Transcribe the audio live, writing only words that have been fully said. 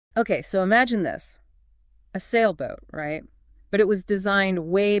Okay, so imagine this. A sailboat, right? But it was designed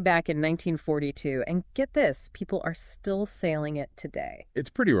way back in 1942, and get this, people are still sailing it today. It's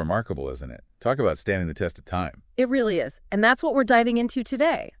pretty remarkable, isn't it? Talk about standing the test of time. It really is. And that's what we're diving into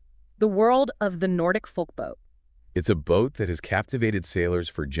today. The world of the Nordic folkboat. It's a boat that has captivated sailors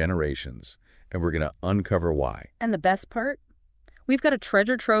for generations, and we're going to uncover why. And the best part? We've got a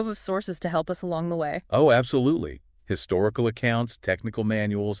treasure trove of sources to help us along the way. Oh, absolutely. Historical accounts, technical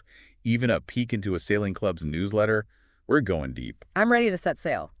manuals, even a peek into a sailing club's newsletter. We're going deep. I'm ready to set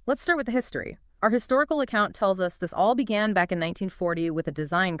sail. Let's start with the history. Our historical account tells us this all began back in 1940 with a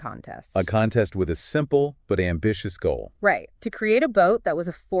design contest. A contest with a simple but ambitious goal. Right. To create a boat that was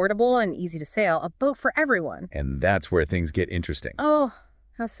affordable and easy to sail, a boat for everyone. And that's where things get interesting. Oh,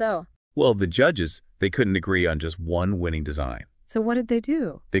 how so? Well, the judges, they couldn't agree on just one winning design. So what did they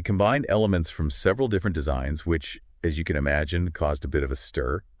do? They combined elements from several different designs, which, as you can imagine, caused a bit of a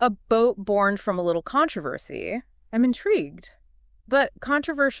stir. A boat born from a little controversy. I'm intrigued. But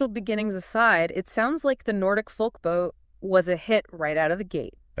controversial beginnings aside, it sounds like the Nordic folkboat was a hit right out of the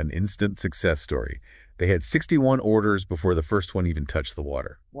gate. An instant success story. They had 61 orders before the first one even touched the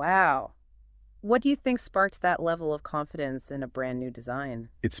water. Wow. What do you think sparked that level of confidence in a brand new design?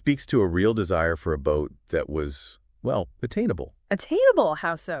 It speaks to a real desire for a boat that was, well, attainable. Attainable?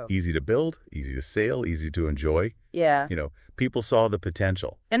 How so? Easy to build, easy to sail, easy to enjoy. Yeah. People saw the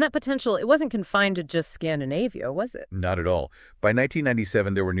potential. And that potential, it wasn't confined to just Scandinavia, was it? Not at all. By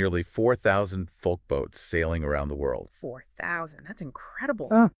 1997, there were nearly 4,000 folk boats sailing around the world. 4,000. That's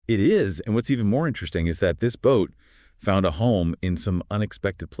incredible. It is, and what's even more interesting is that this boat found a home in some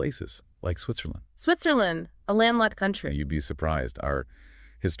unexpected places, like Switzerland. Switzerland, a landlocked country. You'd be surprised. Our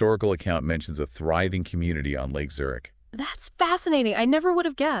historical account mentions a thriving community on Lake Zurich. That's fascinating. I never would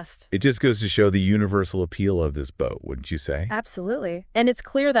have guessed. It just goes to show the universal appeal of this boat, wouldn't you say? Absolutely. And it's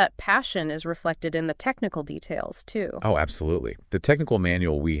clear that passion is reflected in the technical details, too. Oh, absolutely. The technical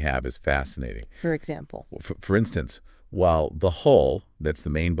manual we have is fascinating. For example? For instance, while the hull, that's the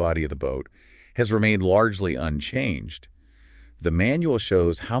main body of the boat, has remained largely unchanged, the manual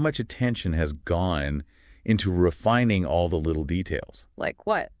shows how much attention has gone into refining all the little details. Like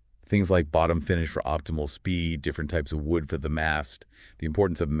what? Things like bottom finish for optimal speed, different types of wood for the mast, the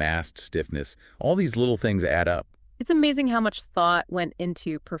importance of mast stiffness. All these little things add up. It's amazing how much thought went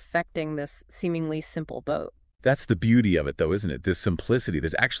into perfecting this seemingly simple boat. That's the beauty of it, though, isn't it? This simplicity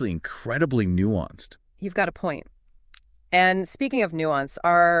that's actually incredibly nuanced. You've got a point. And speaking of nuance,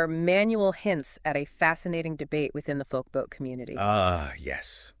 our manual hints at a fascinating debate within the folkboat community.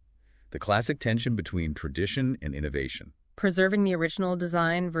 Yes. The classic tension between tradition and innovation. Preserving the original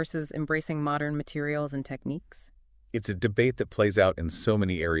design versus embracing modern materials and techniques? It's a debate that plays out in so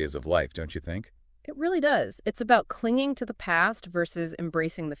many areas of life, don't you think? It really does. It's about clinging to the past versus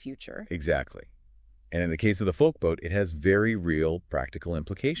embracing the future. Exactly. And in the case of the folkboat, it has very real practical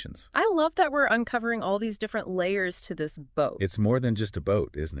implications. I love that we're uncovering all these different layers to this boat. It's more than just a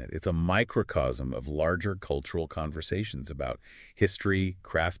boat, isn't it? It's a microcosm of larger cultural conversations about history,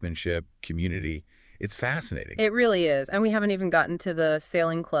 craftsmanship, community. It's fascinating. It really is. And we haven't even gotten to the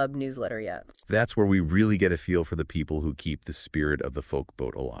Sailing Club newsletter yet. That's where we really get a feel for the people who keep the spirit of the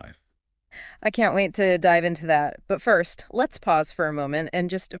folkboat alive. I can't wait to dive into that. But first, let's pause for a moment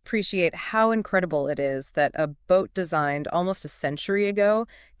and just appreciate how incredible it is that a boat designed almost a century ago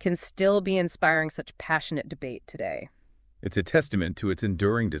can still be inspiring such passionate debate today. It's a testament to its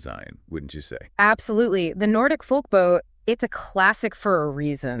enduring design, wouldn't you say? Absolutely. The Nordic folkboat, it's a classic for a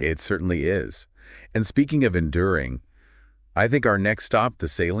reason. It certainly is. And speaking of enduring, I think our next stop, the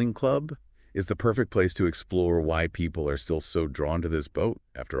Sailing Club, is the perfect place to explore why people are still so drawn to this boat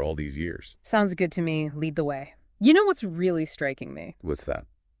after all these years. Sounds good to me. Lead the way. You know what's really striking me? What's that?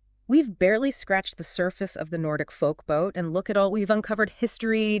 We've barely scratched the surface of the Nordic folkboat, and look at all we've uncovered: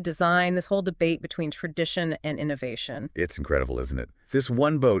 history, design, this whole debate between tradition and innovation. It's incredible, isn't it? This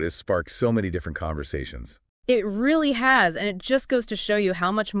one boat has sparked so many different conversations. It really has, and it just goes to show you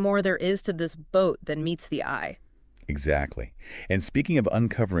how much more there is to this boat than meets the eye. Exactly. And speaking of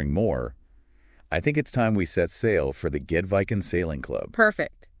uncovering more, I think it's time we set sail for the Gedviken Sailing Club. Folkboat.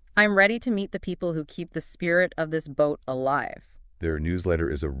 I'm ready to meet the people who keep the spirit of this boat alive. Their newsletter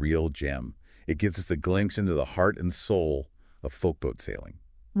is a real gem. It gives us a glimpse into the heart and soul of folkboat sailing.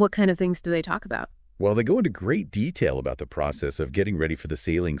 What kind of things do they talk about? Well, they go into great detail about the process of getting ready for the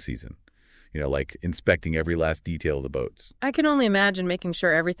sailing season. Like inspecting every last detail of the boats. I can only imagine making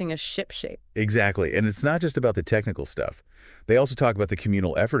sure everything is ship-shape. Exactly. And it's not just about the technical stuff. They also talk about the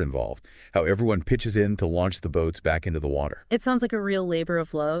communal effort involved, how everyone pitches in to launch the boats back into the water. It sounds like a real labor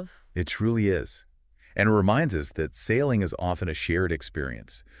of love. It truly is. And it reminds us that sailing is often a shared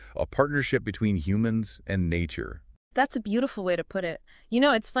experience, a partnership between humans and nature. That's a beautiful way to put it.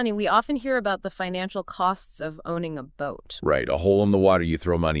 It's funny, we often hear about the financial costs of owning a boat. Right, a hole in the water you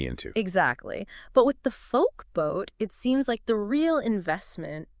throw money into. Exactly. But with the folk boat, it seems like the real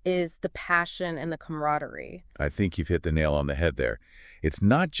investment is the passion and the camaraderie. I think you've hit the nail on the head there. It's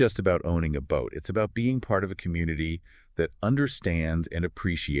not just about owning a boat. It's about being part of a community that understands and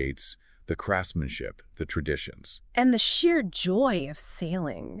appreciates the craftsmanship, the traditions. And the sheer joy of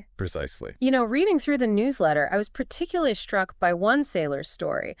sailing. Precisely. Reading through the newsletter, I was particularly struck by one sailor's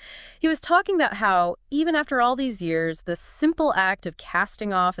story. He was talking about how, even after all these years, the simple act of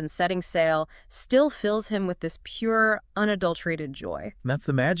casting off and setting sail still fills him with this pure, unadulterated joy. And that's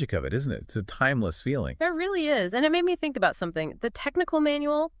the magic of it, isn't it? It's a timeless feeling. It really is. And it made me think about something. The technical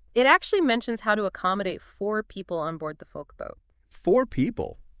manual, it actually mentions how to accommodate 4 people on board the folk boat. 4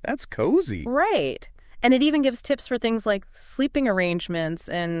 people? That's cozy. Right. And it even gives tips for things like sleeping arrangements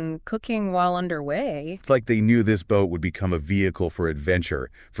and cooking while underway. It's like they knew this boat would become a vehicle for adventure,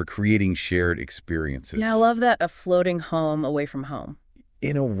 for creating shared experiences. Yeah, I love that, a floating home away from home.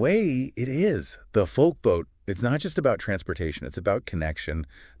 In a way, it is. The folk boat, it's not just about transportation. It's about connection,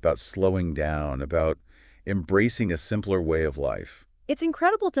 about slowing down, about embracing a simpler way of life. It's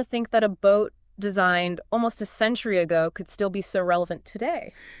incredible to think that a boat designed almost a century ago could still be so relevant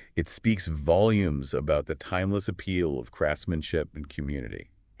today. It speaks volumes about the timeless appeal of craftsmanship and community.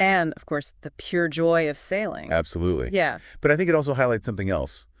 And, of course, the pure joy of sailing. Absolutely. Yeah. But I think it also highlights something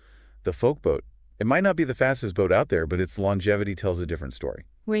else. The folk boat. It might not be the fastest boat out there, but its longevity tells a different story.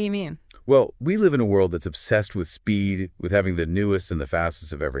 What do you mean? Well, we live in a world that's obsessed with speed, with having the newest and the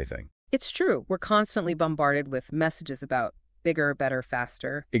fastest of everything. It's true. We're constantly bombarded with messages about bigger, better,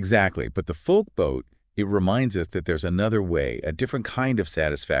 faster. Exactly. But the folk boat, it reminds us that there's another way, a different kind of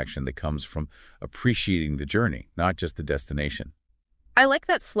satisfaction that comes from appreciating the journey, not just the destination. I like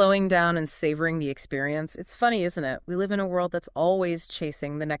that, slowing down and savoring the experience. It's funny, isn't it? We live in a world that's always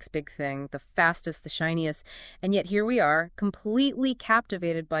chasing the next big thing, the fastest, the shiniest, and yet here we are, completely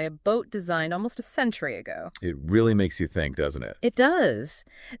captivated by a boat designed almost a century ago. It really makes you think, doesn't it? It does.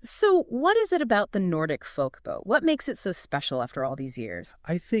 So what is it about the Nordic folk boat? What makes it so special after all these years?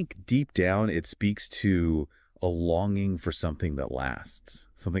 I think deep down it speaks to a longing for something that lasts,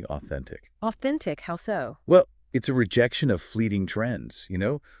 something authentic. Authentic? How so? Well, it's a rejection of fleeting trends,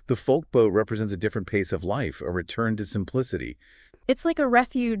 The folk boat represents a different pace of life, a return to simplicity. It's like a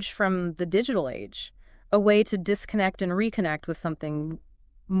refuge from the digital age, a way to disconnect and reconnect with something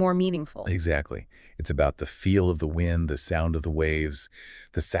more meaningful. Exactly. It's about the feel of the wind, the sound of the waves,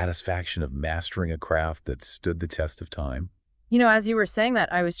 the satisfaction of mastering a craft that stood the test of time. As you were saying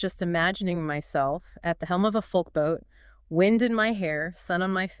that, I was just imagining myself at the helm of a folk boat, wind in my hair, sun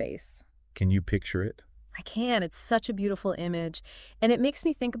on my face. Can you picture it? I can. It's such a beautiful image. And it makes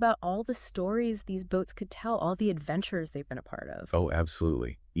me think about all the stories these boats could tell, all the adventures they've been a part of. Oh,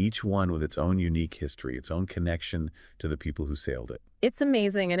 absolutely. Each one with its own unique history, its own connection to the people who sailed it. It's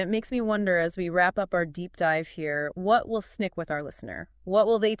amazing, and it makes me wonder, as we wrap up our deep dive here, what will stick with our listener? What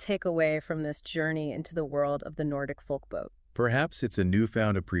will they take away from this journey into the world of the Nordic folk boat? Perhaps it's a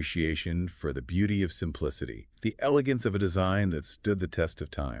newfound appreciation for the beauty of simplicity, the elegance of a design that stood the test of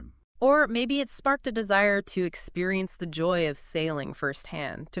time. Or maybe it sparked a desire to experience the joy of sailing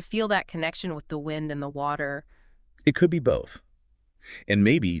firsthand, to feel that connection with the wind and the water. It could be both. And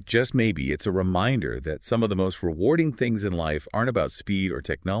maybe, just maybe, it's a reminder that some of the most rewarding things in life aren't about speed or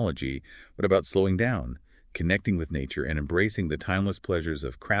technology, but about slowing down, connecting with nature, and embracing the timeless pleasures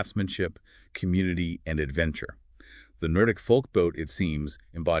of craftsmanship, community, and adventure. The Nordic folk boat, it seems,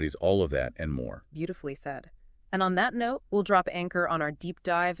 embodies all of that and more. Beautifully said. And on that note, we'll drop anchor on our deep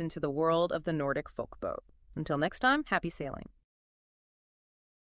dive into the world of the Nordic folk boat. Until next time, happy sailing.